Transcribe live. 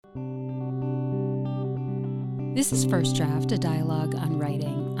This is First Draft, a dialogue on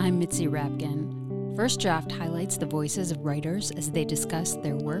writing. I'm Mitzi Rapkin. First Draft highlights the voices of writers as they discuss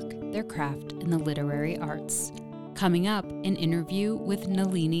their work, their craft, and the literary arts. Coming up, an interview with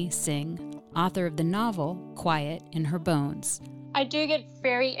Nalini Singh, author of the novel Quiet in Her Bones. I do get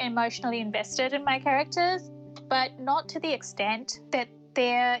very emotionally invested in my characters, but not to the extent that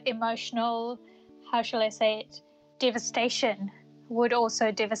their emotional, how shall I say it, devastation would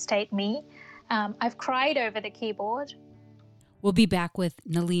also devastate me. I've cried over the keyboard. We'll be back with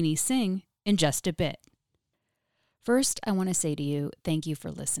Nalini Singh in just a bit. First, I want to say to you, thank you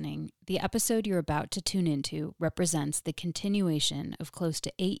for listening. The episode you're about to tune into represents the continuation of close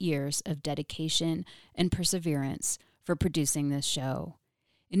to 8 years of dedication and perseverance for producing this show.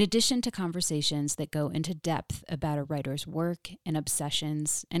 In addition to conversations that go into depth about a writer's work and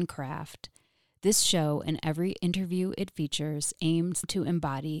obsessions and craft, this show and every interview it features aims to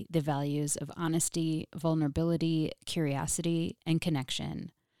embody the values of honesty, vulnerability, curiosity, and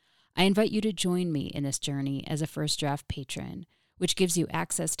connection. I invite you to join me in this journey as a First Draft patron, which gives you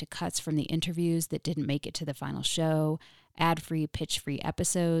access to cuts from the interviews that didn't make it to the final show, ad-free, pitch-free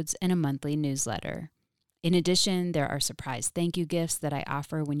episodes, and a monthly newsletter. In addition, there are surprise thank you gifts that I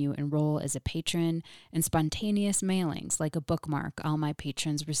offer when you enroll as a patron and spontaneous mailings like a bookmark all my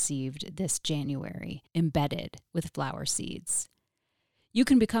patrons received this January, embedded with flower seeds. You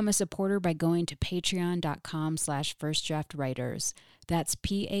can become a supporter by going to patreon.com/firstdraftwriters. That's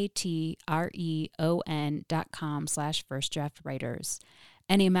patreon.com/firstdraftwriters.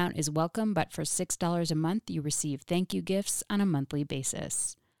 Any amount is welcome, but for $6 a month, you receive thank you gifts on a monthly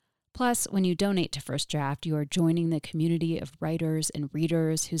basis. Plus, when you donate to First Draft, you are joining the community of writers and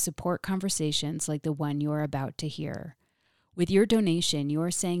readers who support conversations like the one you are about to hear. With your donation, you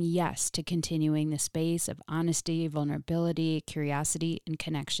are saying yes to continuing the space of honesty, vulnerability, curiosity, and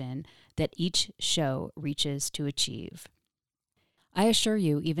connection that each show reaches to achieve. I assure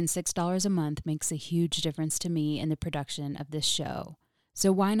you, even $6 a month makes a huge difference to me in the production of this show.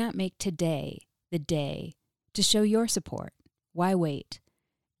 So why not make today the day to show your support? Why wait?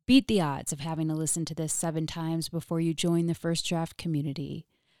 Beat the odds of having to listen to this 7 times before you join the First Draft community.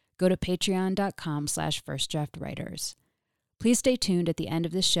 Go to patreon.com/firstdraftwriters. Please stay tuned. At the end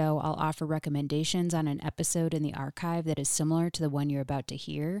of the show, I'll offer recommendations on an episode in the archive that is similar to the one you're about to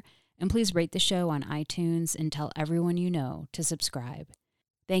hear, and please rate the show on iTunes and tell everyone you know to subscribe.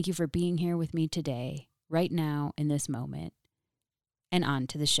 Thank you for being here with me today, right now, in this moment. And on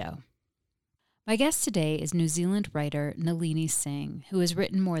to the show. My guest today is New Zealand writer Nalini Singh, who has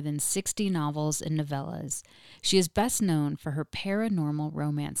written more than 60 novels and novellas. She is best known for her paranormal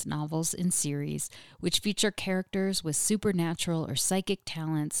romance novels and series, which feature characters with supernatural or psychic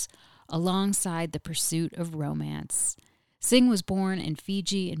talents alongside the pursuit of romance. Singh was born in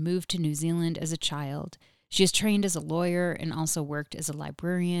Fiji and moved to New Zealand as a child. She is trained as a lawyer and also worked as a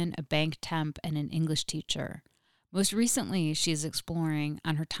librarian, a bank temp, and an English teacher. Most recently, she is exploring,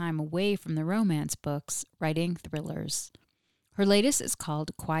 on her time away from the romance books, writing thrillers. Her latest is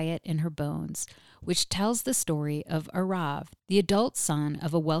called Quiet in Her Bones, which tells the story of Arav, the adult son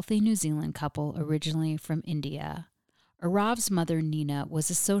of a wealthy New Zealand couple originally from India. Arav's mother, Nina, was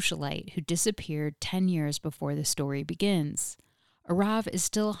a socialite who disappeared 10 years before the story begins. Arav is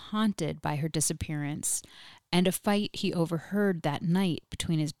still haunted by her disappearance and a fight he overheard that night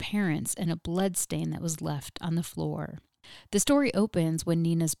between his parents and a bloodstain that was left on the floor. The story opens when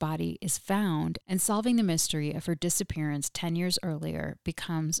Nina's body is found, and solving the mystery of her disappearance 10 years earlier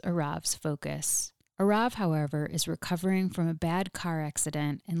becomes Arav's focus. Arav, however, is recovering from a bad car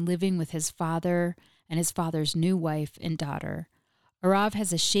accident and living with his father and his father's new wife and daughter. Arav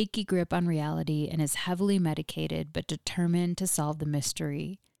has a shaky grip on reality and is heavily medicated but determined to solve the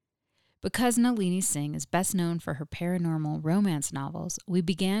mystery. Because Nalini Singh is best known for her paranormal romance novels, we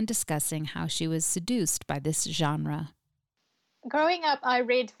began discussing how she was seduced by this genre. Growing up, I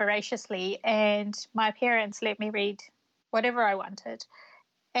read voraciously, and my parents let me read whatever I wanted.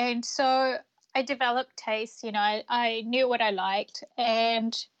 And so I developed taste, I knew what I liked,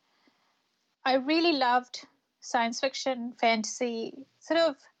 and I really loved science fiction, fantasy, sort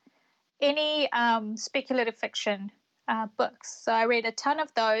of any speculative fiction books. So I read a ton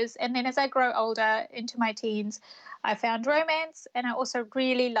of those. And then as I grow older into my teens, I found romance, and I also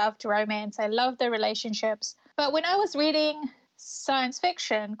really loved romance. I loved the relationships. But when I was reading science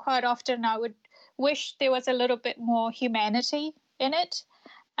fiction, quite often I would wish there was a little bit more humanity in it,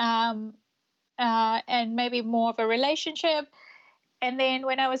 and maybe more of a relationship. And then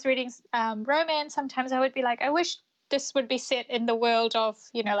when I was reading romance, sometimes I would be like, I wish this would be set in the world of,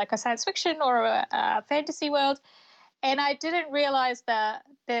 like a science fiction or a fantasy world. And I didn't realize that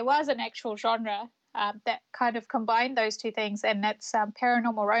there was an actual genre that kind of combine those two things, and that's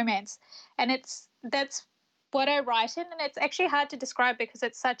paranormal romance. And that's what I write in, and it's actually hard to describe because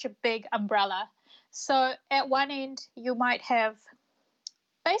it's such a big umbrella. So at one end, you might have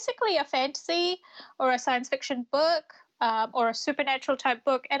basically a fantasy or a science fiction book, or a supernatural type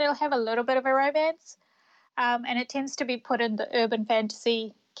book, and it'll have a little bit of a romance. And it tends to be put in the urban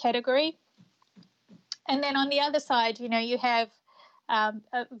fantasy category. And then on the other side, you have a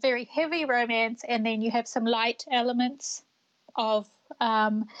very heavy romance, and then you have some light elements of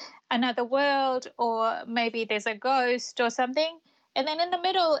another world, or maybe there's a ghost or something. And then in the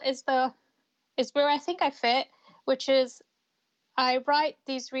middle is where I think I fit, which is I write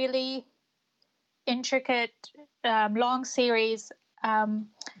these really intricate, long series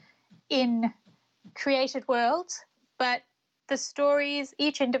in created worlds, but the stories,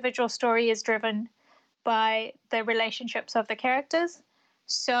 each individual story is driven by the relationships of the characters.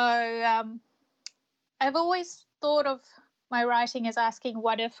 So I've always thought of my writing as asking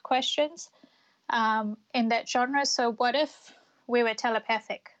what if questions in that genre. So, what if we were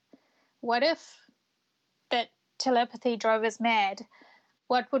telepathic? What if that telepathy drove us mad?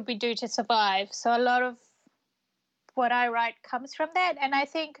 What would we do to survive? So, a lot of what I write comes from that. And I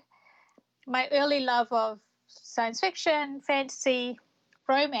think my early love of science fiction, fantasy,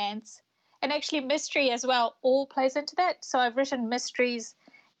 romance, and actually mystery as well all plays into that. So I've written mysteries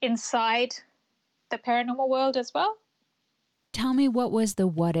inside the paranormal world as well. Tell me, what was the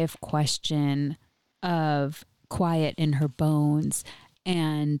what if question of Quiet in Her Bones?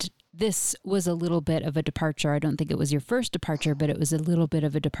 And this was a little bit of a departure. I don't think it was your first departure, but it was a little bit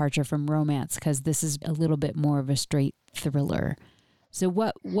of a departure from romance, because this is a little bit more of a straight thriller. So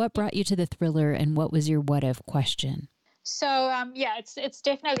what brought you to the thriller, and what was your what if question? So yeah, it's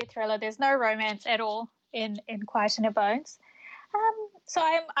definitely a thriller. There's no romance at all in Quiet in Her Bones. So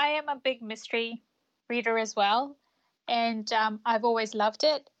I am a big mystery reader as well, and I've always loved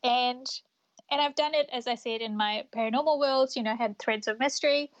it. And I've done it, as I said, in my paranormal worlds. Had threads of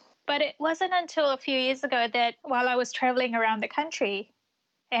mystery. But it wasn't until a few years ago that, while I was traveling around the country,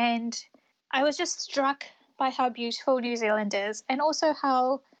 and I was just struck by how beautiful New Zealand is, and also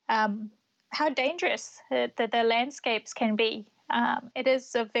how dangerous the landscapes can be. It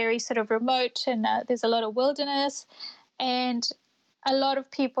is a very sort of remote, and there's a lot of wilderness, and a lot of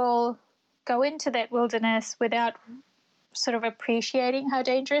people go into that wilderness without sort of appreciating how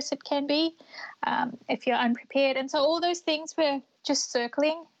dangerous it can be if you're unprepared. And so all those things were just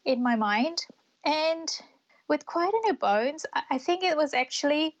circling in my mind. And with Quiet in Her Bones, I think it was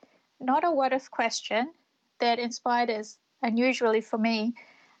actually not a what if question that inspired us unusually for me.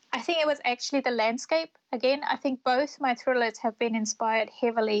 I think it was actually the landscape. Again, I think both my thrillers have been inspired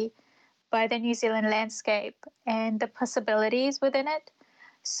heavily by the New Zealand landscape and the possibilities within it.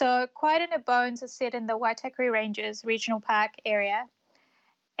 So Quiet in Her Bones is set in the Waitakere Ranges Regional Park area.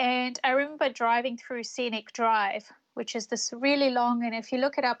 And I remember driving through Scenic Drive, which is this really long, and if you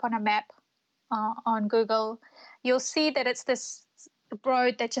look it up on a map on Google, you'll see that it's this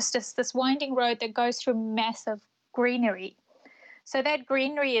road that just is this winding road that goes through massive greenery. So that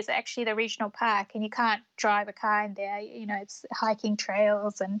greenery is actually the regional park, and you can't drive a car in there. It's hiking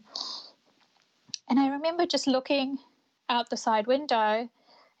trails. And I remember just looking out the side window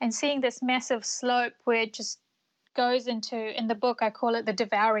and seeing this massive slope where it just goes into, in the book, I call it the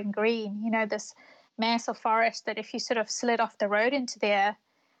devouring green, this mass of forest that if you sort of slid off the road into there,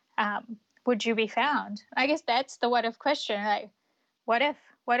 would you be found? I guess that's the what if question. Like, what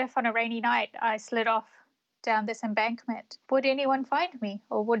if on a rainy night I slid off down this embankment? Would anyone find me,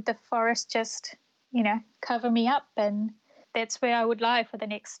 or would the forest just, cover me up, and that's where I would lie for the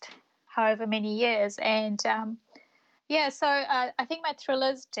next however many years? And so I think my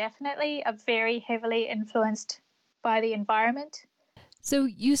thrillers definitely are very heavily influenced by the environment. So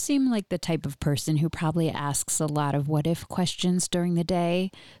you seem like the type of person who probably asks a lot of what if questions during the day.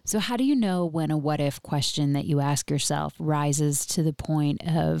 So how do you know when a what if question that you ask yourself rises to the point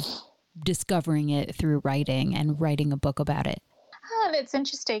of discovering it through writing and writing a book about it? Oh, that's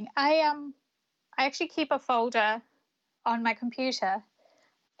interesting. I actually keep a folder on my computer,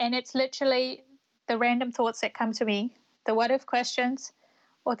 and it's literally the random thoughts that come to me, the what if questions,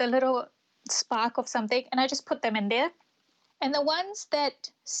 or the little spark of something, and I just put them in there. And the ones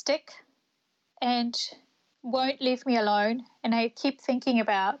that stick and won't leave me alone and I keep thinking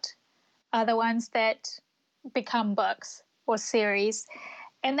about are the ones that become books or series.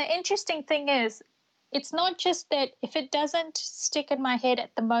 And the interesting thing is, it's not just that if it doesn't stick in my head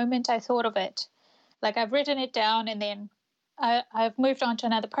at the moment I thought of it, like I've written it down and then I've moved on to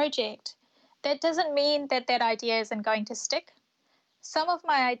another project, that doesn't mean that that idea isn't going to stick. Some of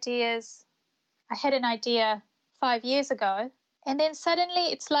my ideas I had an idea 5 years ago, and then suddenly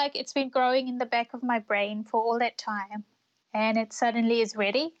it's like it's been growing in the back of my brain for all that time, and it suddenly is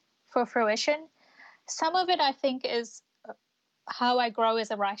ready for fruition. Some of it, I think, is how I grow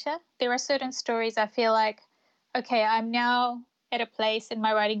as a writer. There are certain stories I feel like, okay, I'm now at a place in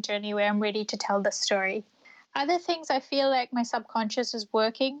my writing journey where I'm ready to tell this story. Other things, I feel like my subconscious is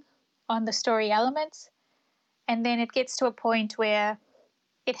working on the story elements, and then it gets to a point where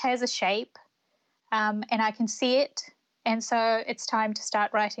it has a shape, and I can see it. And so it's time to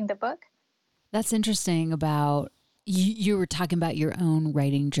start writing the book. That's interesting about you were talking about your own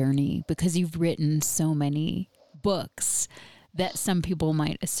writing journey because you've written so many books that some people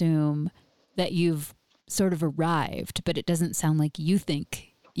might assume that you've sort of arrived, but it doesn't sound like you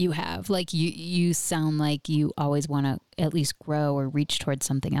think you have. Like you sound like you always want to at least grow or reach towards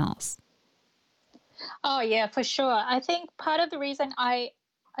something else. Oh, yeah, for sure. I think part of the reason I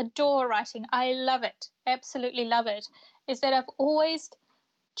adore writing, I love it, absolutely love it, is that I've always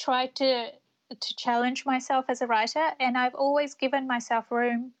tried to challenge myself as a writer, and I've always given myself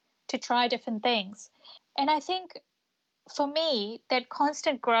room to try different things. And I think for me, that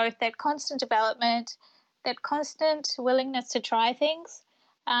constant growth, that constant development, that constant willingness to try things,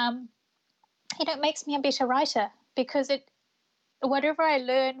 um, it makes me a better writer because whatever I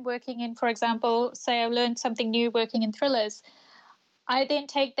learn working in, for example, say I learned something new working in thrillers, I then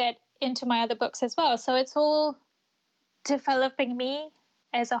take that into my other books as well. So it's all developing me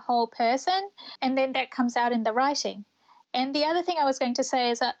as a whole person, and then that comes out in the writing. And the other thing I was going to say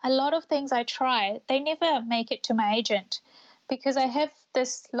is that a lot of things I try, they never make it to my agent because I have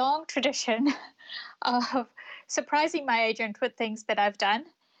this long tradition of surprising my agent with things that I've done.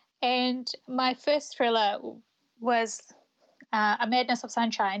 And my first thriller was A Madness of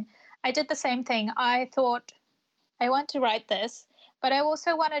Sunshine. I did the same thing. I thought, I want to write this, but I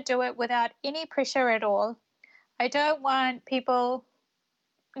also want to do it without any pressure at all. I don't want people,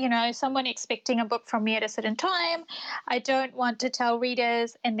 someone expecting a book from me at a certain time. I don't want to tell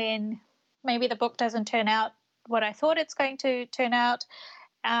readers and then maybe the book doesn't turn out what I thought it's going to turn out.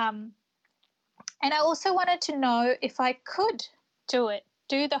 Um, and I also wanted to know if I could do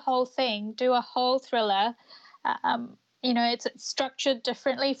the whole thing, do a whole thriller. It's structured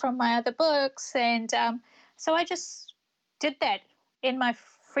differently from my other books. And so I just did that in my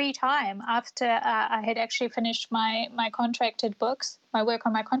free time after I had actually finished my contracted books, my work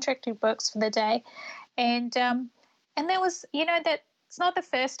on my contracted books for the day. And that was, that it's not the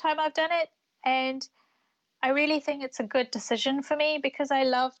first time I've done it. And I really think it's a good decision for me because I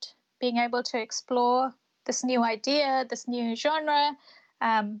loved being able to explore this new idea, this new genre,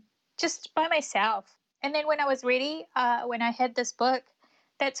 just by myself. And then when I was ready, when I had this book,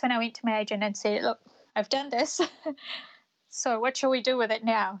 that's when I went to my agent and said, look, I've done this. So what shall we do with it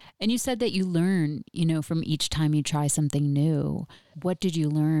now? And you said that you learn, from each time you try something new. What did you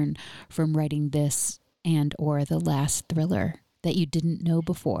learn from writing this and or the last thriller that you didn't know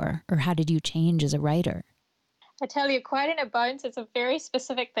before? Or how did you change as a writer? I tell you, Quiet in Her Bones is a very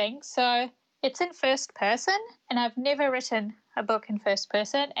specific thing. So it's in first person, and I've never written a book in first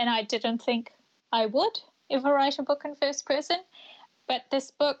person, and I didn't think I would ever write a book in first person. But this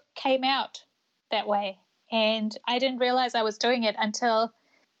book came out that way, and I didn't realize I was doing it until,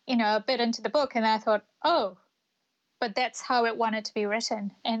 a bit into the book, and I thought, oh, but that's how it wanted to be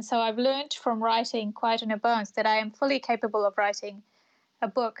written. And so I've learned from writing Quiet in Her Bones that I am fully capable of writing a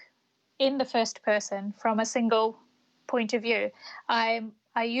book in the first person from a single point of view. I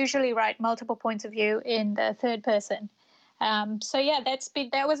usually write multiple points of view in the third person. So yeah,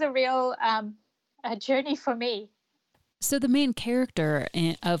 that was a real a journey for me. So the main character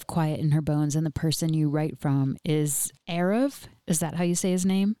of Quiet in Her Bones and the person you write from is Arav. Is that how you say his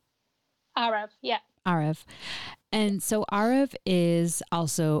name? Arav, yeah. Arav. And so Arav is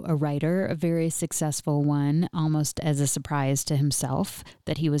also a writer, a very successful one, almost as a surprise to himself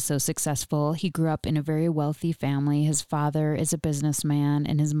that he was so successful. He grew up in a very wealthy family. His father is a businessman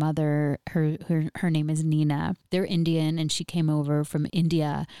and his mother, her name is Nina. They're Indian and she came over from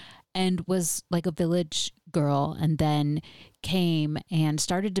India and was like a village girl and then came and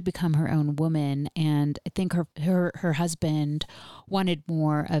started to become her own woman. And I think her husband wanted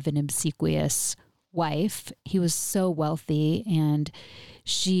more of an obsequious wife. He was so wealthy and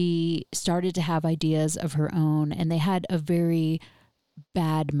she started to have ideas of her own and they had a very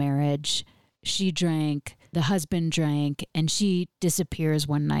bad marriage. She drank, the husband drank, and she disappears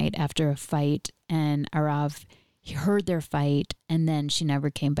one night after a fight and Arav heard their fight and then she never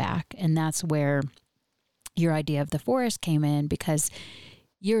came back. And that's where your idea of the forest came in because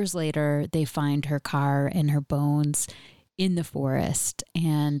years later they find her car and her bones in the forest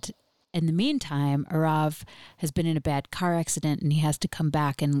and In the meantime, Arav has been in a bad car accident and he has to come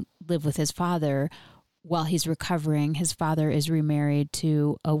back and live with his father while he's recovering. His father is remarried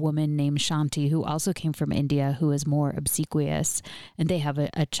to a woman named Shanti, who also came from India, who is more obsequious. And they have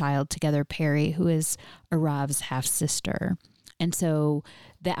a child together, Perry, who is Arav's half-sister. And so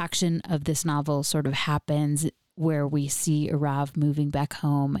the action of this novel sort of happens where we see Arav moving back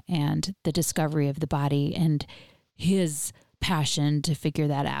home and the discovery of the body and his passion to figure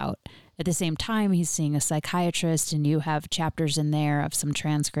that out. At the same time, he's seeing a psychiatrist, and you have chapters in there of some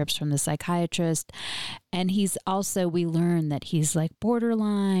transcripts from the psychiatrist. And he's also, we learn that he's like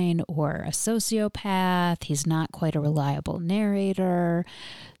borderline or a sociopath. He's not quite a reliable narrator.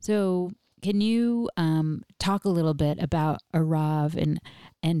 So can you talk a little bit about Arav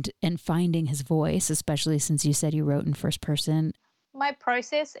and finding his voice, especially since you said you wrote in first person? My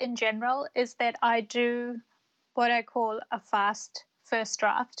process in general is that I do what I call a fast first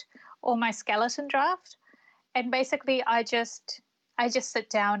draft, or my skeleton draft. And basically I just sit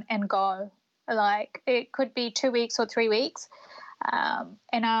down and go. Like it could be 2 weeks or 3 weeks. And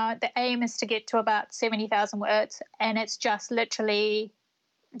the aim is to get to about 70,000 words. And it's just literally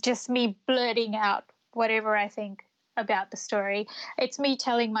just me blurting out whatever I think about the story. It's me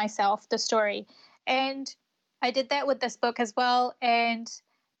telling myself the story. And I did that with this book as well. And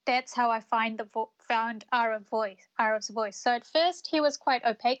that's how I found Arav's voice. So at first he was quite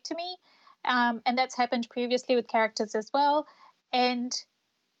opaque to me, and that's happened previously with characters as well. And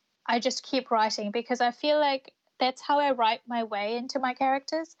I just keep writing because I feel like that's how I write my way into my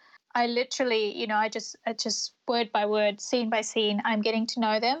characters. I literally, I just word by word, scene by scene, I'm getting to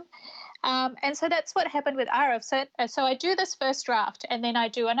know them. And so that's what happened with Arav. So I do this first draft, and then I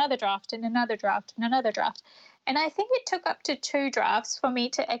do another draft and another draft and another draft. And I think it took up to 2 drafts for me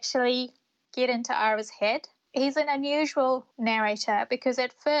to actually get into Arav's head. He's an unusual narrator because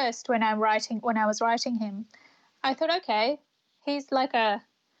at first when I was writing him, I thought, okay, he's like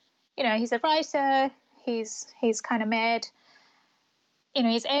he's a writer, he's kind of mad.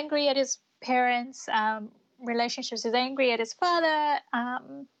 He's angry at his parents, relationships, he's angry at his father.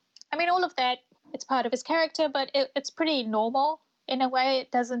 All of that, it's part of his character, but it's pretty normal in a way.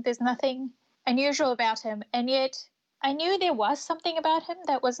 There's nothing unusual about him. And yet I knew there was something about him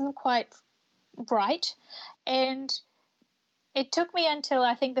that wasn't quite right. And it took me until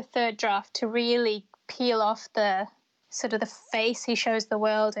I think the 3rd draft to really peel off the sort of the face he shows the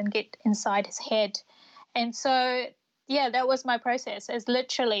world and get inside his head. And so, yeah, that was my process, is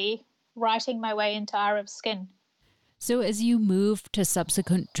literally writing my way into Arav's skin. So as you move to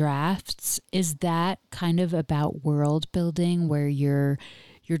subsequent drafts, is that kind of about world building where you're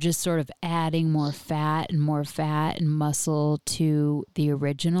just sort of adding more fat and muscle to the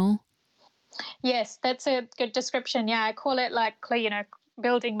original? Yes, that's a good description. Yeah, I call it like,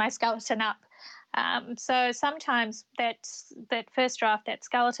 building my skeleton up. So sometimes that first draft, that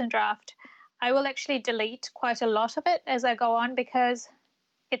skeleton draft, I will actually delete quite a lot of it as I go on because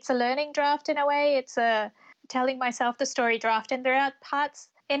it's a learning draft in a way. It's a telling myself the story draft. And there are parts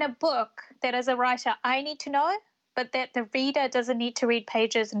in a book that as a writer I need to know, but that the reader doesn't need to read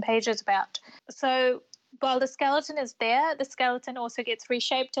pages and pages about. So while the skeleton is there, the skeleton also gets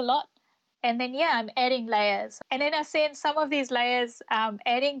reshaped a lot. And then, I'm adding layers. And in a sense, some of these layers,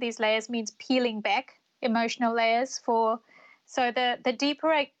 adding these layers means peeling back emotional layers so the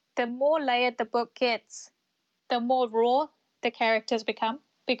deeper, the more layered the book gets, the more raw the characters become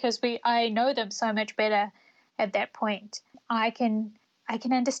because I know them so much better at that point. I can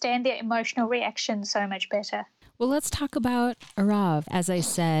understand their emotional reaction so much better. Well, let's talk about Arav. As I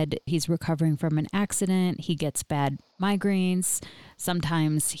said, he's recovering from an accident. He gets bad migraines.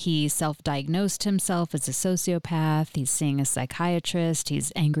 Sometimes he self-diagnosed himself as a sociopath. He's seeing a psychiatrist.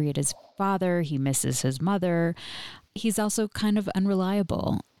 He's angry at his father. He misses his mother. He's also kind of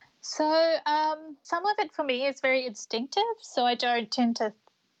unreliable. So some of it for me is very instinctive, so I don't tend to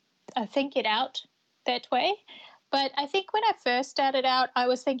think it out that way. But I think when I first started out, I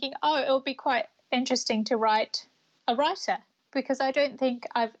was thinking, it would be quite interesting to write a writer because I don't think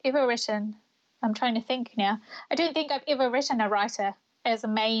I've ever written, I'm trying to think now, I don't think I've ever written a writer as a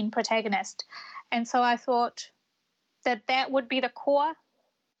main protagonist. And so I thought that would be the core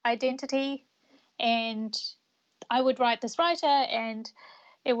identity and I would write this writer and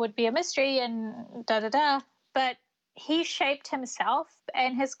it would be a mystery and da-da-da. But he shaped himself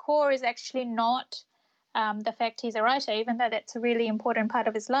and his core is actually not the fact he's a writer, even though that's a really important part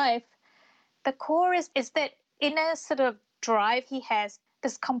of his life. The core is that inner sort of drive he has,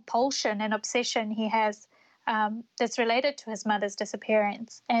 this compulsion and obsession he has that's related to his mother's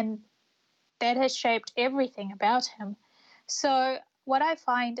disappearance. And that has shaped everything about him. So what I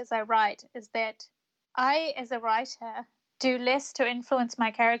find as I write is that I, as a writer, do less to influence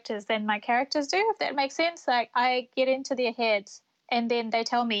my characters than my characters do, if that makes sense. Like, I get into their heads and then they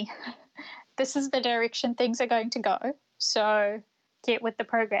tell me, this is the direction things are going to go. So get with the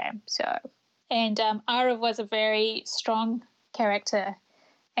program. And Arav was a very strong character.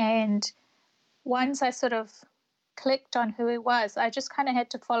 And once I sort of clicked on who he was, I just kind of had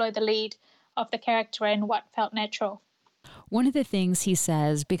to follow the lead of the character and what felt natural. One of the things he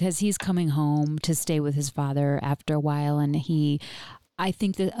says, because he's coming home to stay with his father after a while, and I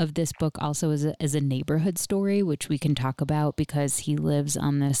think that of this book also as a neighborhood story, which we can talk about because he lives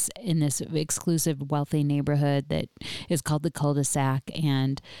in this exclusive wealthy neighborhood that is called the cul-de-sac,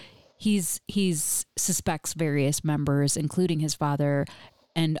 and he's suspects various members, including his father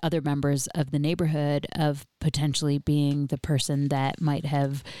and other members of the neighborhood, of potentially being the person that might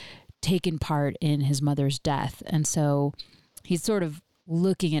have taken part in his mother's death. And so he's sort of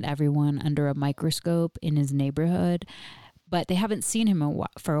looking at everyone under a microscope in his neighborhood, but they haven't seen him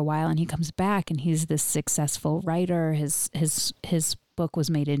for a while, and he comes back and he's this successful writer. His book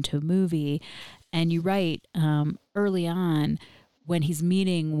was made into a movie, and you write early on when he's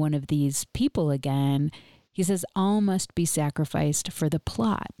meeting one of these people again, he says all must be sacrificed for the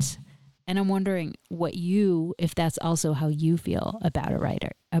plot. And I'm wondering if that's also how you feel about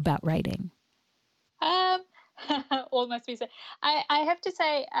writing. Um, almost be so. I have to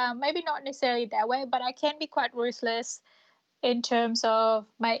say, maybe not necessarily that way, but I can be quite ruthless in terms of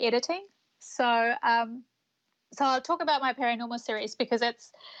my editing. So I'll talk about my paranormal series because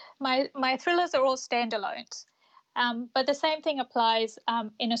it's my thrillers are all standalones. But the same thing applies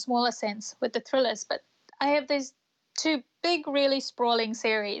in a smaller sense with the thrillers. But I have these two big, really sprawling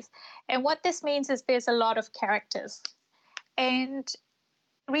series. And what this means is there's a lot of characters. And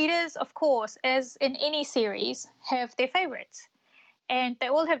readers, of course, as in any series, have their favorites. And they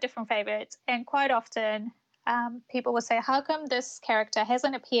all have different favorites. And quite often, people will say, how come this character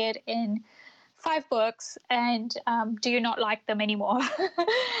hasn't appeared in 5 books, and do you not like them anymore?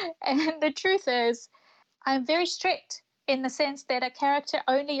 And the truth is, I'm very strict in the sense that a character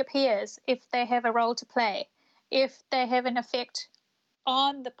only appears if they have a role to play, if they have an effect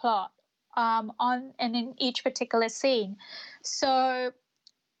on the plot, on and in each particular scene. So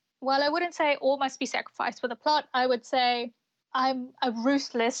while I wouldn't say all must be sacrificed for the plot, I would say I'm a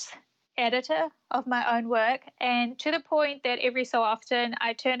ruthless editor of my own work, and to the point that every so often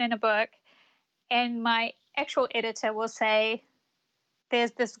I turn in a book and my actual editor will say,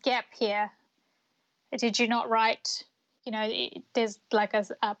 there's this gap here. Did you not write, there's like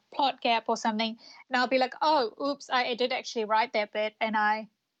a plot gap or something? And I'll be like, oh, oops, I did actually write that bit, and I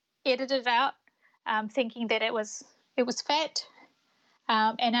edited it out, thinking that it was fat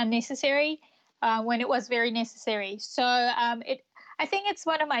and unnecessary when it was very necessary. So I think it's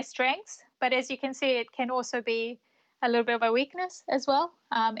one of my strengths, but as you can see, it can also be a little bit of a weakness as well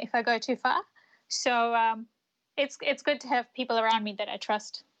if I go too far. So it's good to have people around me that I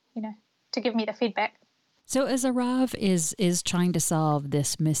trust, to give me the feedback. So as Arav is trying to solve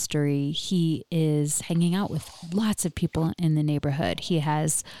this mystery, he is hanging out with lots of people in the neighborhood. He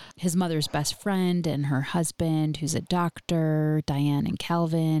has his mother's best friend and her husband, who's a doctor, Diane and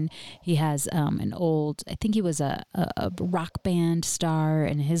Calvin. He has an old, I think he was a rock band star,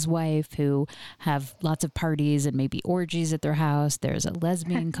 and his wife, who have lots of parties and maybe orgies at their house. There's a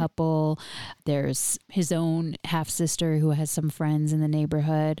lesbian couple. There's his own half-sister who has some friends in the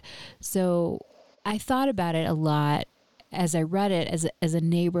neighborhood. So I thought about it a lot as I read it as a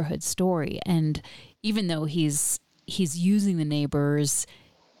neighborhood story. And even though he's using the neighbors,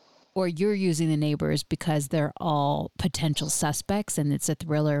 or you're using the neighbors because they're all potential suspects and it's a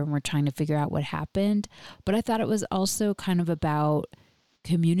thriller and we're trying to figure out what happened, but I thought it was also kind of about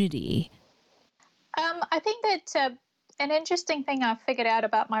community. I think that an interesting thing I've figured out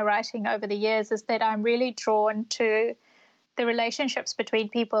about my writing over the years is that I'm really drawn to the relationships between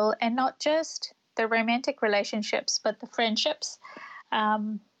people, and not just the romantic relationships, but the friendships,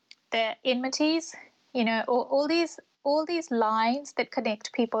 the enmities, all these lines that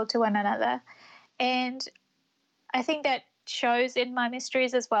connect people to one another. And I think that shows in my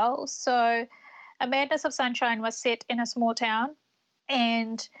mysteries as well. So A Madness of Sunshine was set in a small town,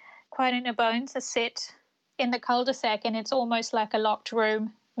 and Quiet Inner Bones is set in the cul-de-sac, and it's almost like a locked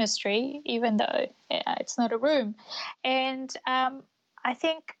room mystery, even though it's not a room. And I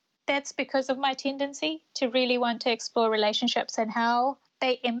think that's because of my tendency to really want to explore relationships and how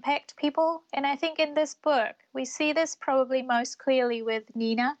they impact people. And I think in this book, we see this probably most clearly with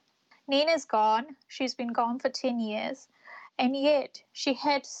Nina. Nina's gone. She's been gone for 10 years. And yet she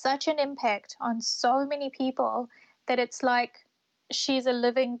had such an impact on so many people that it's like she's a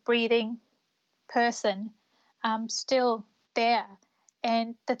living, breathing person, still there.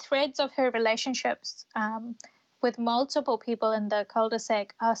 And the threads of her relationships with multiple people in the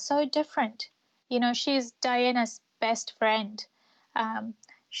cul-de-sac are so different. You know, she's Diana's best friend.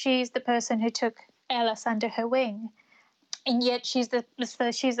 She's the person who took Alice under her wing, and yet she's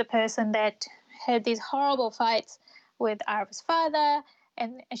the person that had these horrible fights with Ara's father,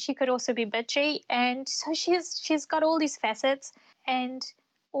 and she could also be bitchy, and so she's got all these facets, and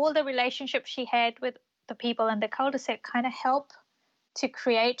all the relationships she had with the people in the cul-de-sac kind of help to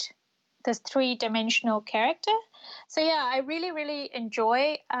create this three-dimensional character. So yeah, I really, really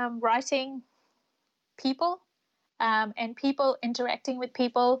enjoy writing people and people interacting with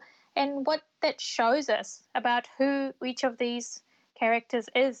people, and what that shows us about who each of these characters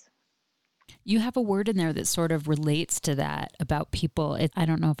is. You have a word in there that sort of relates to that about people. I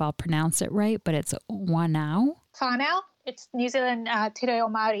don't know if I'll pronounce it right, but it's whanau. Whānau, it's New Zealand te reo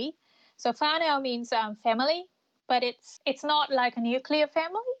Māori. So whānau means family, but it's not like a nuclear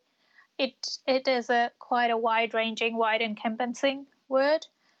family. It is quite a wide-ranging, wide-encompassing word.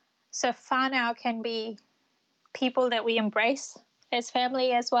 So whānau can be people that we embrace as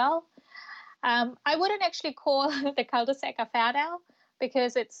family as well. I wouldn't actually call the cul-de-sac a whānau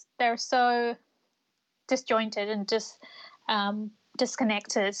because they're so disjointed and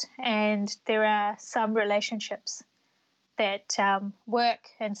disconnected, and there are some relationships that work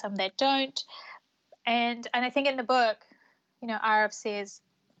and some that don't. And I think in the book, you know, Arav says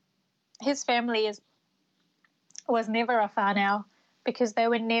his family was never a whānau because they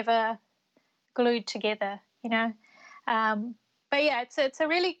were never glued together, you know. But yeah, it's a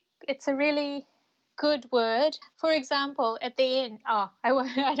really good word. For example, at the end, I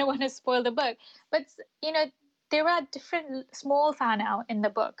don't want to spoil the book, but you know, there are different small whānau in the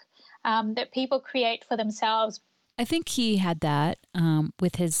book that people create for themselves. I think he had that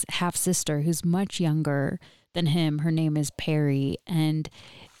with his half sister, who's much younger than him. Her name is Perry, and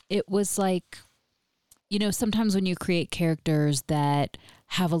it was like, you know, sometimes when you create characters that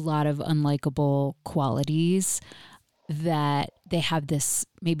have a lot of unlikable qualities, that they have this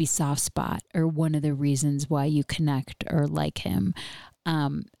maybe soft spot or one of the reasons why you connect or like him. I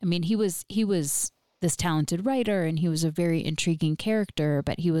mean, he was this talented writer and he was a very intriguing character,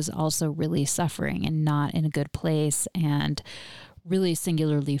 but he was also really suffering and not in a good place and really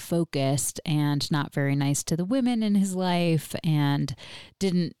singularly focused and not very nice to the women in his life and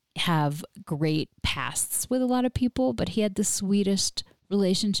didn't have great pasts with a lot of people, but he had the sweetest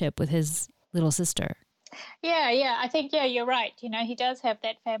relationship with his little sister. Yeah, I think, yeah, you're right. You know, he does have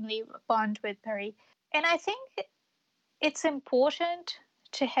that family bond with Perry. And I think it's important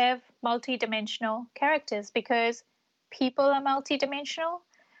to have multidimensional characters because people are multidimensional.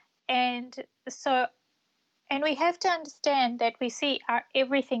 And so, and we have to understand that we see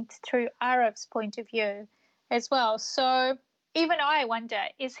everything through Arav's point of view as well. So even I wonder,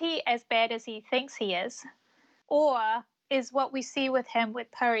 is he as bad as he thinks he is? Or is what we see with him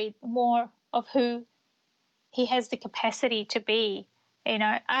with Perry more of who he has the capacity to be? You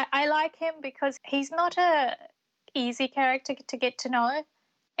know, I like him because he's not a easy character to get to know,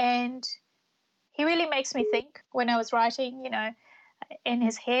 and he really makes me think when I was writing, you know, in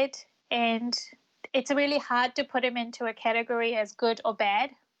his head, and it's really hard to put him into a category as good or bad.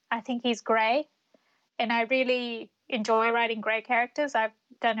 I think he's grey, and I really enjoy writing grey characters. I've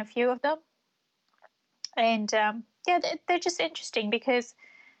done a few of them, and yeah, they're just interesting because,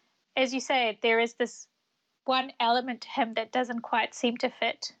 as you say, there is this one element to him that doesn't quite seem to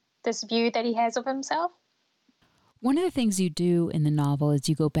fit this view that he has of himself. One of the things you do in the novel is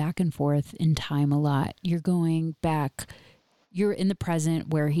you go back and forth in time a lot. You're going back, you're in the present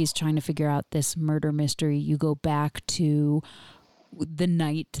where he's trying to figure out this murder mystery. You go back to the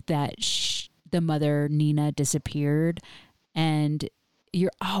night that the mother, Nina, disappeared, and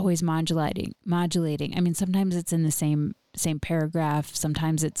you're always modulating. I mean, sometimes it's in the same paragraph.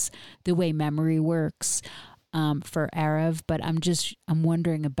 Sometimes it's the way memory works for Arav. But I'm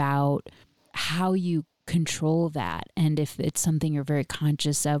wondering about how you control that and if it's something you're very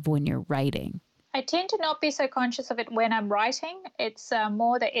conscious of when you're writing. I tend to not be so conscious of it when I'm writing. It's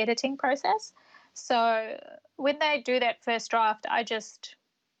more the editing process. So when they do that first draft, I just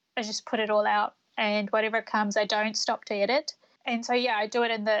put it all out, and whatever comes, I don't stop to edit. And so yeah, I do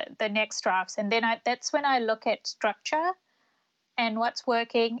it in the next drafts, and then that's when I look at structure and what's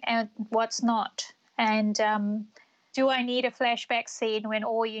working and what's not. And do I need a flashback scene when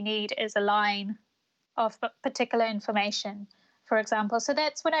all you need is a line of particular information, for example? So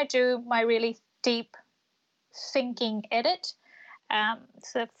that's when I do my really deep thinking edit.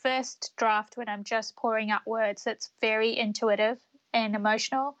 So the first draft, when I'm just pouring out words, it's very intuitive and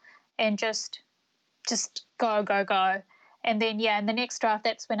emotional and just go, go, go. And then in the next draft,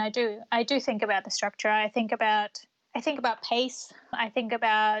 that's when I do think about the structure. I think about pace. I think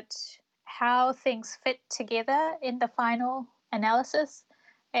about how things fit together in the final analysis.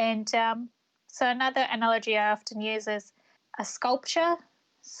 And so another analogy I often use is a sculpture.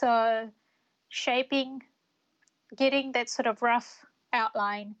 So shaping, getting that sort of rough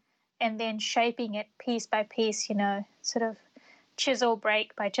outline and then shaping it piece by piece, sort of chisel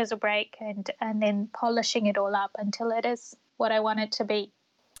break by chisel break, and then polishing it all up until it is what I want it to be.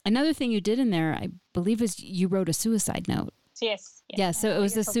 Another thing you did in there, I believe, is you wrote a suicide note. Yes. Yeah, so it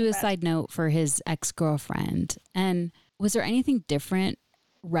was a suicide note for his ex-girlfriend. And was there anything different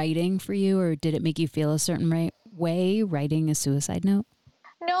writing for you, or did it make you feel a certain way writing a suicide note?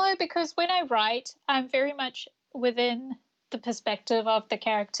 No, because when I write, I'm very much within the perspective of the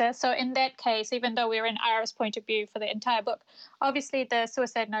character. So in that case, even though we're in Ira's point of view for the entire book, obviously the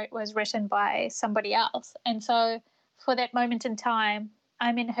suicide note was written by somebody else. And so for that moment in time,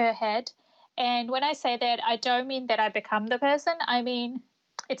 I'm in her head. And when I say that, I don't mean that I become the person. I mean,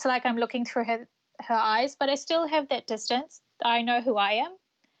 it's like I'm looking through her eyes, but I still have that distance. I know who I am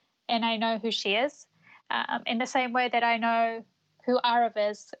and I know who she is, in the same way that I know who Arav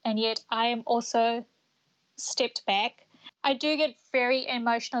is, and yet I am also stepped back. I do get very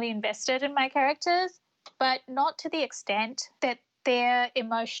emotionally invested in my characters, but not to the extent that their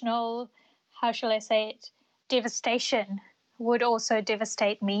emotional, how shall I say it, devastation would also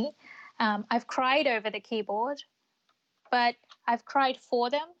devastate me. I've cried over the keyboard, but I've cried for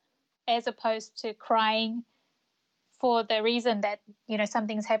them as opposed to crying for the reason that,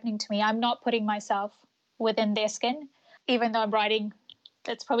 something's happening to me. I'm not putting myself within their skin, even though I'm writing.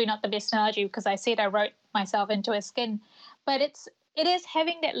 That's probably not the best analogy because I said I wrote myself into a skin, but it is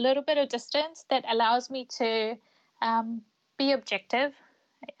having that little bit of distance that allows me to be objective,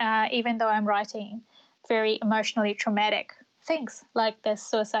 even though I'm writing very emotionally traumatic things like this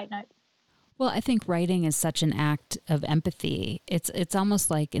suicide note. Well, I think writing is such an act of empathy. It's almost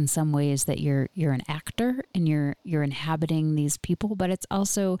like in some ways that you're an actor and you're inhabiting these people, but it's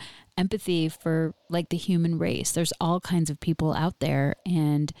also empathy for like the human race. There's all kinds of people out there,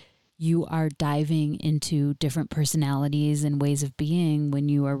 and you are diving into different personalities and ways of being when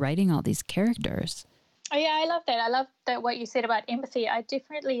you are writing all these characters. Oh yeah, I love that. I love that what you said about empathy. I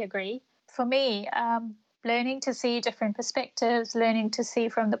definitely agree. For me, learning to see different perspectives, learning to see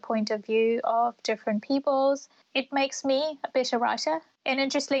from the point of view of different peoples, it makes me a better writer. And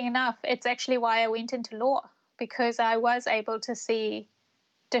interestingly enough, it's actually why I went into law, because I was able to see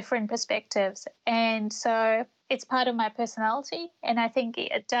different perspectives. And so it's part of my personality. And I think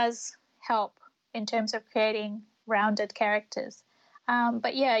it does help in terms of creating rounded characters.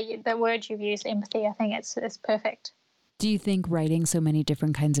 But yeah, the word you've used, empathy, I think it's perfect. Do you think writing so many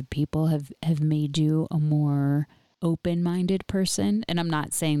different kinds of people have made you a more open-minded person? And I'm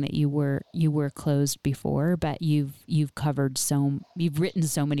not saying that you were closed before, but you've written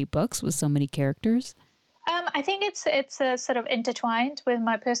so many books with so many characters. I think it's sort of intertwined with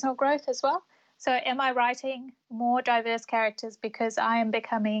my personal growth as well. So am I writing more diverse characters because I am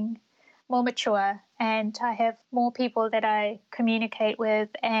becoming more mature and I have more people that I communicate with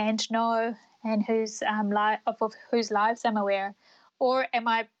and know and whose lives I'm aware? Or am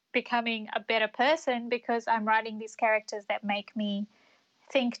I becoming a better person because I'm writing these characters that make me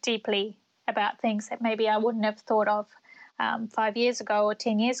think deeply about things that maybe I wouldn't have thought of 5 years ago or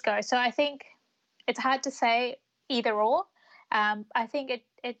 10 years ago? So I think it's hard to say either or. I think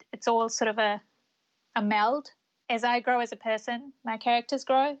it's all sort of a meld. As I grow as a person, my characters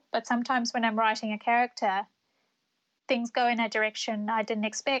grow. But sometimes when I'm writing a character, things go in a direction I didn't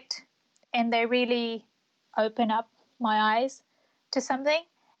expect, and they really open up my eyes to something,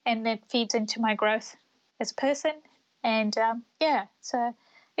 and that feeds into my growth as a person. And so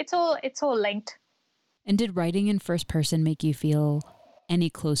it's all linked. And did writing in first person make you feel any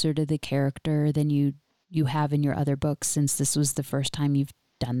closer to the character than you have in your other books, since this was the first time you've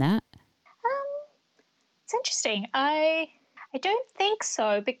done that? It's interesting. I don't think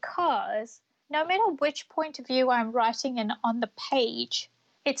so, because no matter which point of view I'm writing in on the page,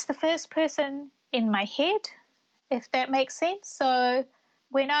 it's the first person in my head, if that makes sense. So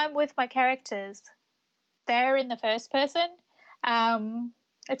when I'm with my characters, they're in the first person.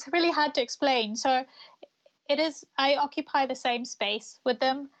 It's really hard to explain. So I occupy the same space with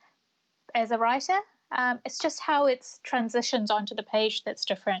them as a writer. It's just how it transitions onto the page that's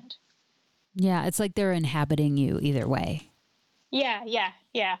different. Yeah, it's like they're inhabiting you either way. Yeah.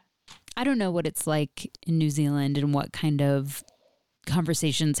 I don't know what it's like in New Zealand and what kind of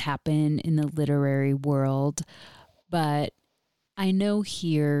conversations happen in the literary world, but I know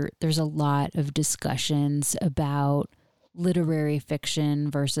here there's a lot of discussions about literary fiction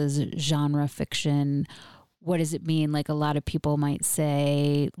versus genre fiction. What does it mean? Like, a lot of people might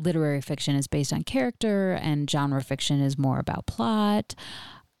say literary fiction is based on character and genre fiction is more about plot.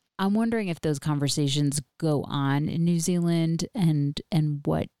 I'm wondering if those conversations go on in New Zealand, and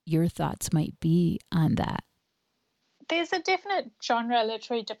what your thoughts might be on that. There's a definite genre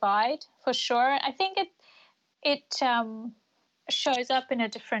literary divide for sure. I think it shows up in a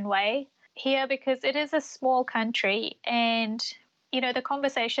different way here because it is a small country, and the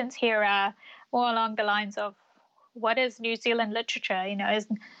conversations here are more along the lines of what is New Zealand literature,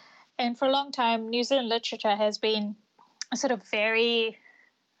 and for a long time New Zealand literature has been a sort of very,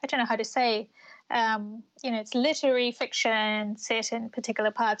 I don't know how to say, it's literary fiction set in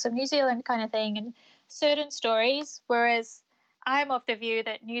particular parts of New Zealand kind of thing and certain stories, whereas I'm of the view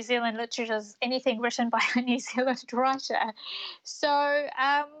that New Zealand literature is anything written by a New Zealand writer. So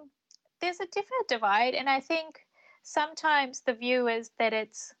there's a definite divide, and I think sometimes the view is that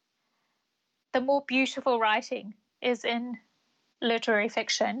it's the more beautiful writing is in literary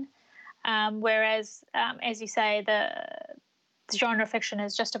fiction, whereas, as you say, the genre fiction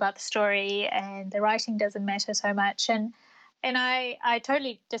is just about the story and the writing doesn't matter so much. And I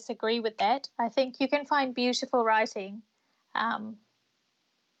totally disagree with that. I think you can find beautiful writing um,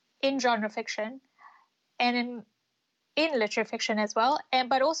 in genre fiction and in literary fiction as well.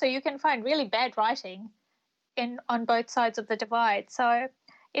 But also you can find really bad writing on both sides of the divide. So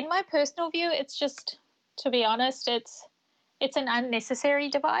in my personal view, it's just, to be honest, it's an unnecessary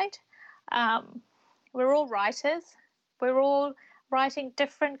divide. Um, we're all writers. We're all writing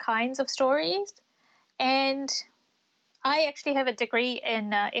different kinds of stories. And I actually have a degree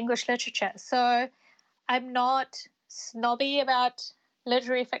in English literature. So I'm not snobby about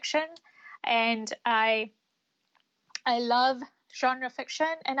literary fiction. And I love genre fiction,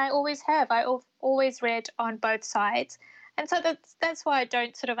 and I always have. I've always read on both sides. And so that's why I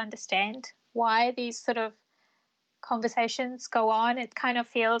don't sort of understand why these sort of conversations go on. It kind of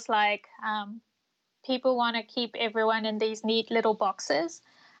feels like people want to keep everyone in these neat little boxes.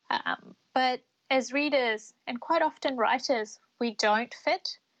 But as readers and quite often writers, we don't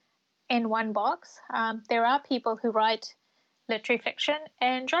fit in one box. There are people who write literary fiction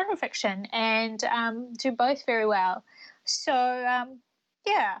and genre fiction and do both very well. So,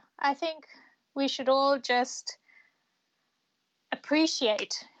 yeah, I think we should all just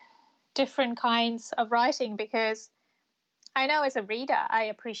appreciate different kinds of writing, because I know as a reader, I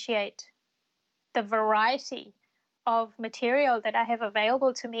appreciate the variety of material that I have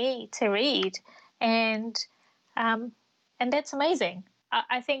available to me to read, and um, and that's amazing.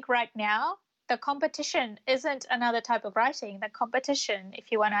 I think right now the competition isn't another type of writing. The competition,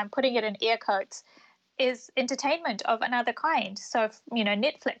 if you want, I'm putting it in air quotes, is entertainment of another kind. So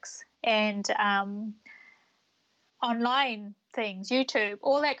Netflix and online things, YouTube,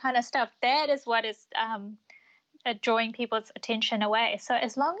 all that kind of stuff. That is what is drawing people's attention away. So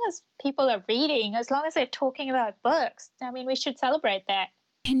as long as people are reading, as long as they're talking about books, I mean, we should celebrate that.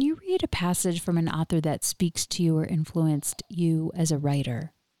 Can you read a passage from an author that speaks to you or influenced you as a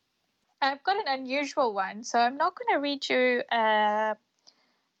writer? I've got an unusual one, so I'm not going to read you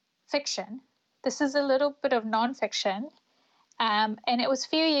fiction. This is a little bit of nonfiction. And it was a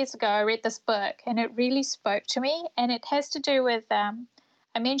few years ago I read this book, and it really spoke to me. And it has to do with, I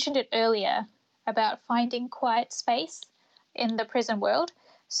mentioned it earlier, about finding quiet space in the present world.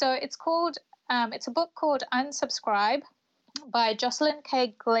 So it's a book called Unsubscribe by Jocelyn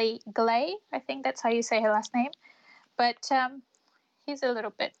K. Glay. I think that's how you say her last name. But here's a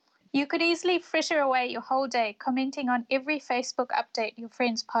little bit. You could easily fritter away your whole day commenting on every Facebook update your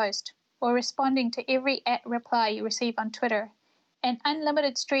friends post, or responding to every reply you receive on Twitter. An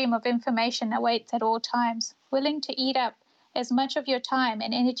unlimited stream of information awaits at all times, willing to eat up as much of your time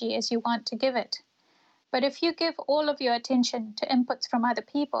and energy as you want to give it. But if you give all of your attention to inputs from other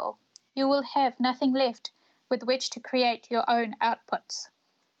people, you will have nothing left with which to create your own outputs.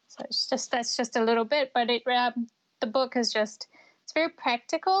 So that's just a little bit, but the book is it's very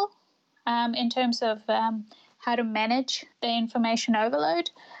practical in terms of how to manage the information overload.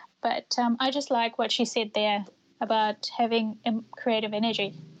 But I just like what she said there about having creative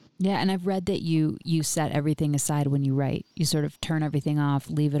energy. Yeah, and I've read that you set everything aside when you write. You sort of turn everything off,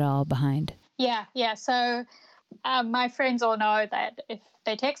 leave it all behind. Yeah. So my friends all know that if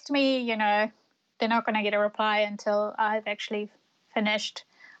they text me, they're not going to get a reply until I've actually finished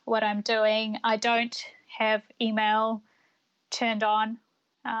what I'm doing. I don't have email turned on,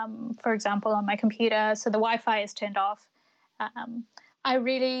 for example, on my computer, so the Wi-Fi is turned off. I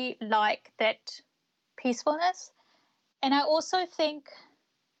really like that peacefulness, And I also think,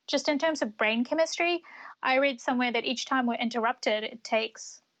 just in terms of brain chemistry, I read somewhere that each time we're interrupted, it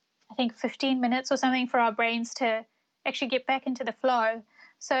takes, I think, 15 minutes or something for our brains to actually get back into the flow.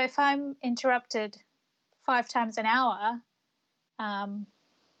 So if I'm interrupted 5 times an hour,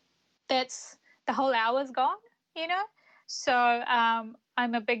 that's the whole hour's gone, you know? So I'm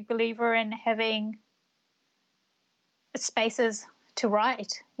a big believer in having spaces to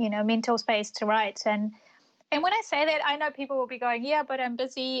write, mental space to write. And when I say that, I know people will be going, yeah, but I'm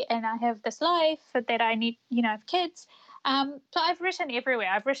busy and I have this life that I need, I have kids. So I've written everywhere.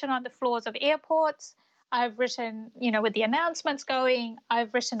 I've written on the floors of airports. I've written, with the announcements going.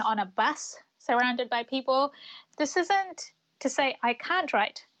 I've written on a bus surrounded by people. This isn't to say I can't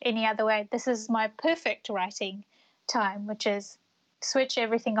write any other way. This is my perfect writing time, which is switch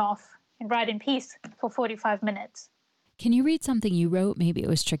everything off and write in peace for 45 minutes. Can you read something you wrote? Maybe it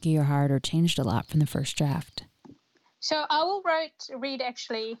was tricky or hard or changed a lot from the first draft. So I will read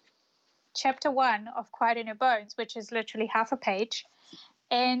actually chapter 1 of Quiet in Your Bones, which is literally half a page.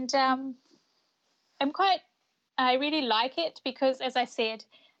 And I really like it because, as I said,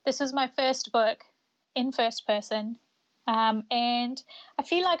 this is my first book in first person. And I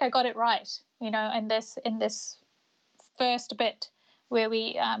feel like I got it right, in this first bit where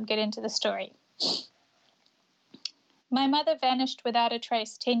we get into the story. My mother vanished without a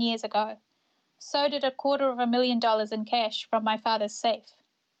trace 10 years ago. So did $250,000 in cash from my father's safe.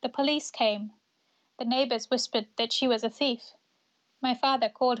 The police came. The neighbors whispered that she was a thief. My father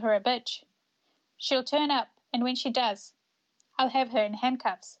called her a bitch. She'll turn up, and when she does, I'll have her in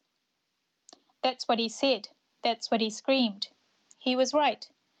handcuffs. That's what he said. That's what he screamed. He was right.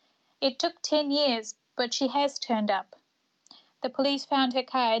 It took 10 years, but she has turned up. The police found her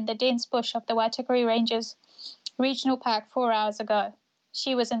car in the dense bush of the Waitakere Ranges Regional Park 4 hours ago.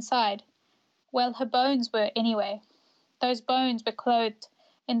 She was inside. Well, her bones were anyway. Those bones were clothed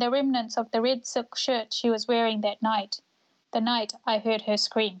in the remnants of the red silk shirt she was wearing that night, the night I heard her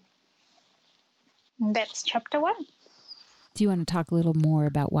scream. And that's chapter 1. Do you want to talk a little more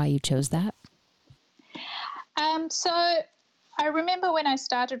about why you chose that? So I remember when I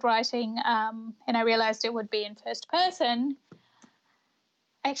started writing and I realized it would be in first person.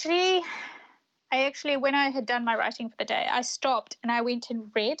 Actually, when I had done my writing for the day, I stopped and I went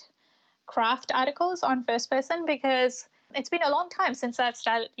and read craft articles on first person because it's been a long time since I've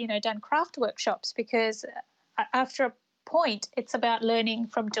started, done craft workshops, because after a point, it's about learning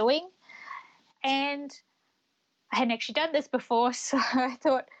from doing. And I hadn't actually done this before, so I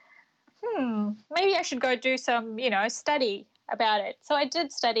thought, maybe I should go do some, study about it. So I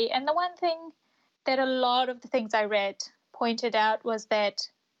did study. And the one thing that a lot of the things I read pointed out was that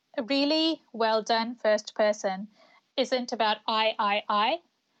a really well done first person isn't about I.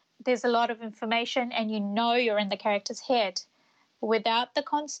 There's a lot of information and you're in the character's head without the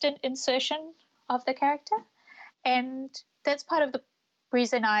constant insertion of the character. And that's part of the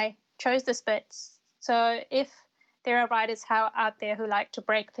reason I chose this bit. So if there are writers out there who like to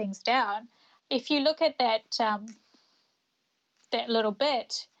break things down, if you look at that little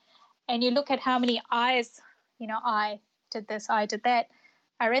bit and you look at how many I's, I did this, I did that,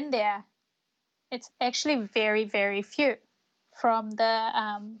 are in there, it's actually very, very few from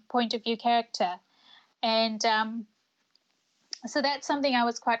the point of view character. And so that's something I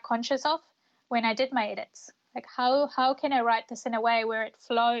was quite conscious of when I did my edits. Like, how can I write this in a way where it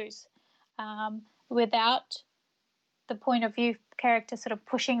flows without the point of view character sort of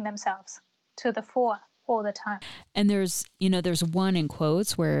pushing themselves to the fore all the time. And there's one in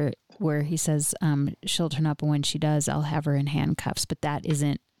quotes where he says, she'll turn up, and when she does, I'll have her in handcuffs. But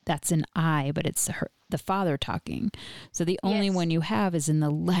that's an I, but it's the father talking. So the only one you have is in the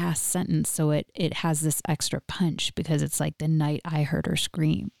last sentence. So it has this extra punch because it's like the night I heard her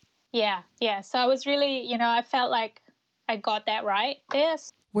scream. Yeah. So I was really, I felt like I got that right there.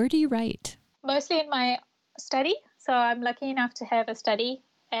 Where do you write? Mostly in my study. So I'm lucky enough to have a study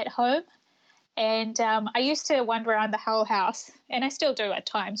at home. And I used to wander around the whole house, and I still do at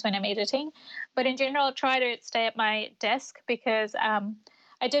times when I'm editing. But in general, I try to stay at my desk because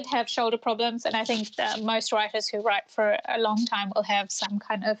I did have shoulder problems, and I think most writers who write for a long time will have some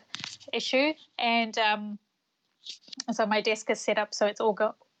kind of issue. And so my desk is set up so it's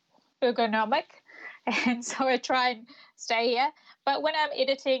ergonomic, and so I try and stay here. But when I'm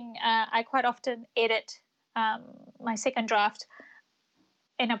editing, I quite often edit my second draft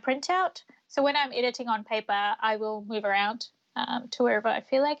in a printout. So when I'm editing on paper, I will move around to wherever I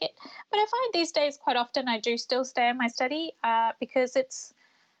feel like it. But I find these days quite often I do still stay in my study because it's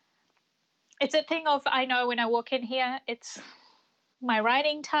a thing of, I know when I walk in here, it's my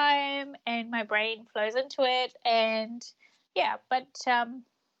writing time and my brain flows into it. And yeah, but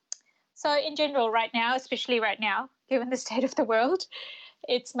so in general, right now, especially right now, given the state of the world,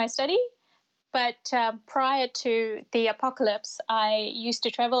 it's my study. But prior to the apocalypse, I used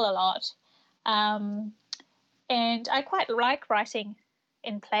to travel a lot. Um, and I quite like writing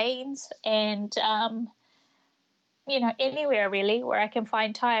in planes and, anywhere really where I can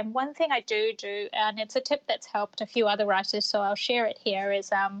find time. One thing I do, and it's a tip that's helped a few other writers, so I'll share it here,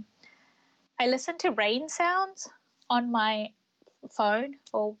 is I listen to rain sounds on my phone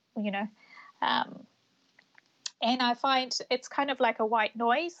um, and I find it's kind of like a white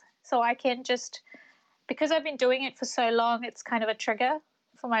noise. So I can just, because I've been doing it for so long, it's kind of a trigger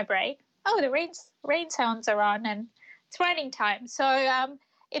for my brain. Oh, the rain sounds are on and it's writing time. So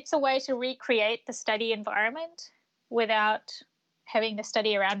it's a way to recreate the study environment without having the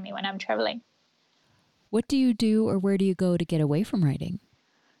study around me when I'm traveling. What do you do or where do you go to get away from writing?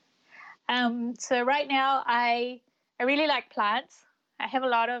 So right now, I really like plants. I have a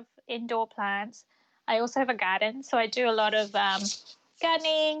lot of indoor plants. I also have a garden, so I do a lot of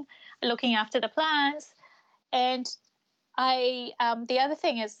gardening, looking after the plants. And I the other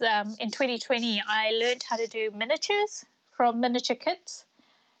thing is in 2020, I learned how to do miniatures from miniature kits.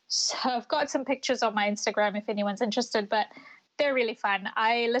 So I've got some pictures on my Instagram if anyone's interested, but they're really fun.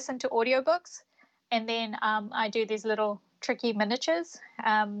 I listen to audiobooks and then I do these little tricky miniatures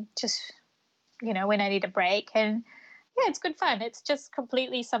just when I need a break. And yeah, it's good fun. It's just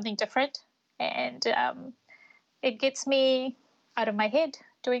completely something different. And it gets me out of my head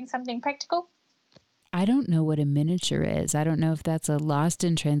doing something practical. I don't know what a miniature is. I don't know if that's a lost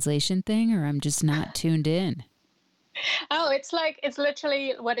in translation thing or I'm just not tuned in. Oh, it's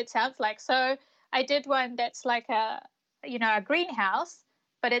literally what it sounds like. So I did one that's like a greenhouse,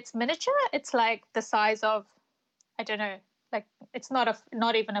 but it's miniature. It's like the size of, I don't know, like it's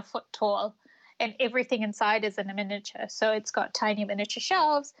not even a foot tall, and everything inside is in a miniature. So it's got tiny miniature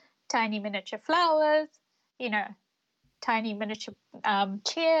shelves, tiny miniature flowers, you know, tiny miniature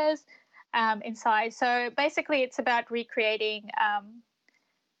chairs inside. So basically, it's about recreating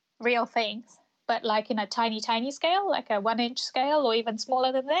real things, but like in a tiny scale, like a 1 inch scale or even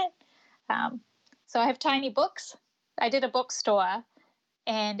smaller than that. Um, so I have tiny books. I did a bookstore,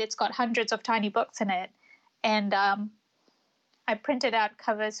 and it's got hundreds of tiny books in it, and I printed out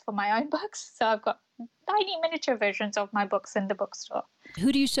covers for my own books. So I've got tiny miniature versions of my books in the bookstore.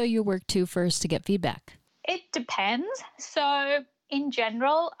 Who do you show your work to first to get feedback? It depends. So, in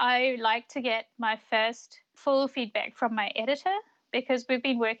general, I like to get my first full feedback from my editor because we've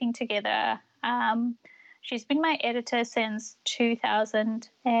been working together. She's been my editor since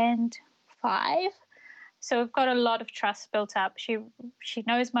 2005. So we've got a lot of trust built up. She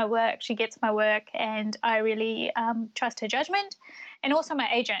knows my work, she gets my work, and I really trust her judgment. And also my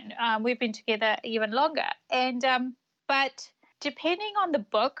agent. We've been together even longer. And but depending on the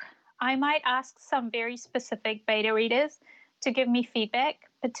book, I might ask some very specific beta readers to give me feedback,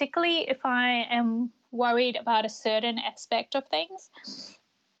 particularly if I am worried about a certain aspect of things.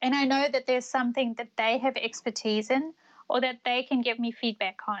 And I know that there's something that they have expertise in or that they can give me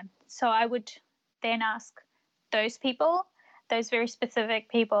feedback on. So I would then ask those people, those very specific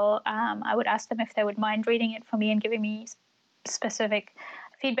people, I would ask them if they would mind reading it for me and giving me specific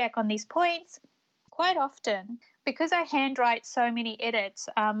feedback on these points. Quite often, because I handwrite so many edits,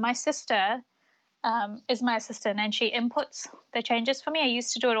 my sister is my assistant and she inputs the changes for me. I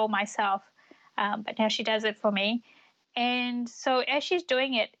used to do it all myself, but now she does it for me. And so as she's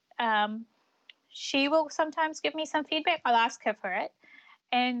doing it, she will sometimes give me some feedback. I'll ask her for it.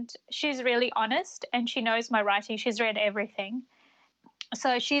 And she's really honest and she knows my writing. She's read everything.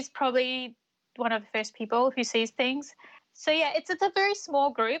 So she's probably one of the first people who sees things. So yeah, it's a very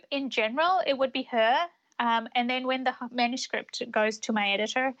small group. In general, it would be her. And then when the manuscript goes to my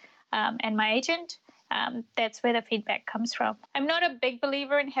editor and my agent, that's where the feedback comes from. I'm not a big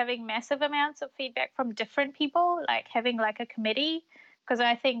believer in having massive amounts of feedback from different people, like having like a committee, because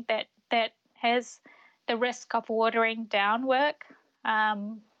I think that has the risk of watering down work.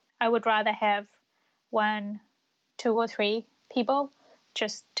 I would rather have one, two, or three people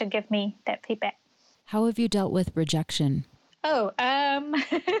just to give me that feedback. How have you dealt with rejection? Oh,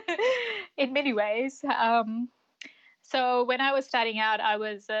 in many ways. So when I was starting out, I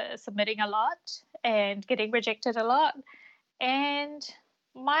was submitting a lot and getting rejected a lot. And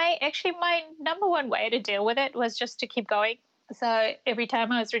my number one way to deal with it was just to keep going. So every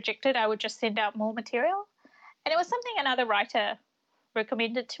time I was rejected, I would just send out more material. And it was something another writer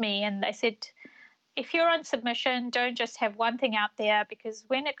recommended to me. And they said, if you're on submission, don't just have one thing out there because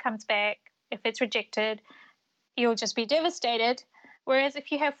when it comes back, if it's rejected, you'll just be devastated. Whereas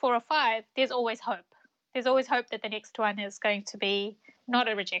if you have 4 or 5, there's always hope. There's always hope that the next one is going to be not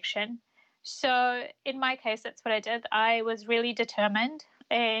a rejection. So in my case, that's what I did. I was really determined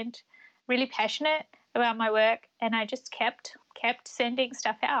and really passionate about my work, and I just kept sending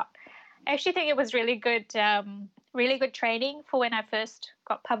stuff out. I actually think it was really good training for when I first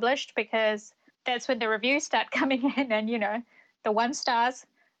got published, because that's when the reviews start coming in, and the 1 stars,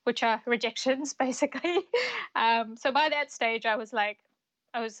 which are rejections basically. So by that stage, I was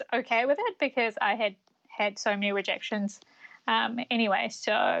okay with it, because I had so many rejections anyway.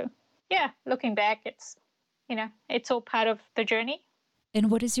 So yeah, looking back, it's all part of the journey. And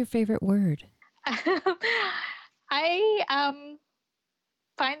what is your favorite word? I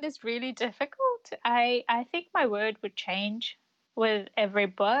find this really difficult. I think my word would change with every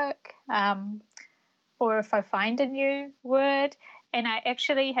book, or if I find a new word, and I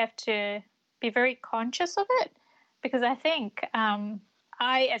actually have to be very conscious of it, because I think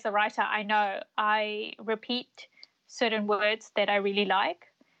as a writer, I know I repeat certain words that I really like,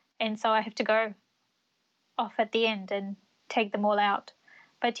 and so I have to go off at the end and take them all out.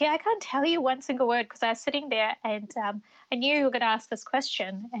 But yeah, I can't tell you one single word, because I was sitting there and I knew you were going to ask this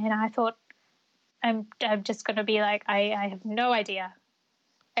question, and I thought I'm just going to be like, I have no idea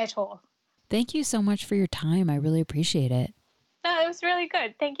at all. Thank you so much for your time. I really appreciate it. No, it was really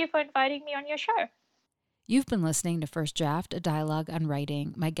good. Thank you for inviting me on your show. You've been listening to First Draft, a dialogue on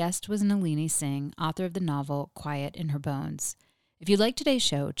writing. My guest was Nalini Singh, author of the novel Quiet in Her Bones. If you like today's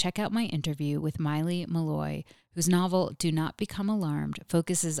show, check out my interview with Miley Malloy, whose novel Do Not Become Alarmed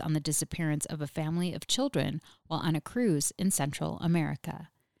focuses on the disappearance of a family of children while on a cruise in Central America.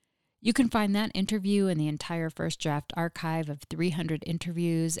 You can find that interview and the entire First Draft archive of 300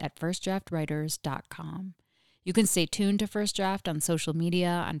 interviews at firstdraftwriters.com. You can stay tuned to First Draft on social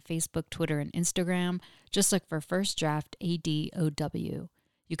media on Facebook, Twitter, and Instagram. Just look for First Draft ADOW.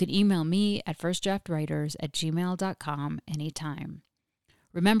 You can email me at firstdraftwriters@gmail.com anytime.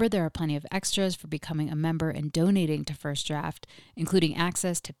 Remember, there are plenty of extras for becoming a member and donating to First Draft, including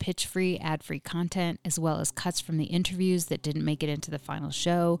access to pitch-free, ad-free content, as well as cuts from the interviews that didn't make it into the final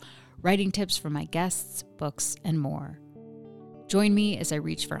show, writing tips from my guests, books, and more. Join me as I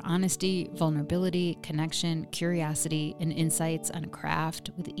reach for honesty, vulnerability, connection, curiosity, and insights on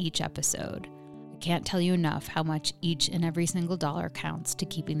craft with each episode. I can't tell you enough how much each and every single dollar counts to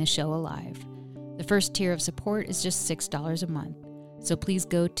keeping the show alive. The first tier of support is just $6 a month. So please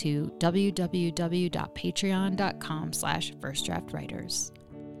go to www.patreon.com/firstdraftwriters.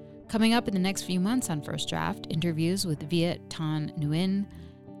 Coming up in the next few months on First Draft, interviews with Viet Thanh Nguyen,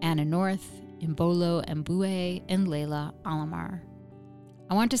 Anna North, Imbolo Mbue, and Layla Alamar.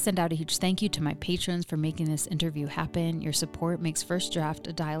 I want to send out a huge thank you to my patrons for making this interview happen. Your support makes First Draft,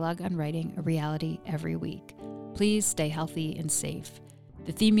 a dialogue on writing, a reality every week. Please stay healthy and safe.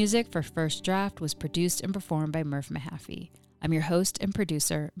 The theme music for First Draft was produced and performed by Murph Mahaffey. I'm your host and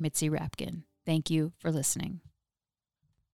producer, Mitzi Rapkin. Thank you for listening.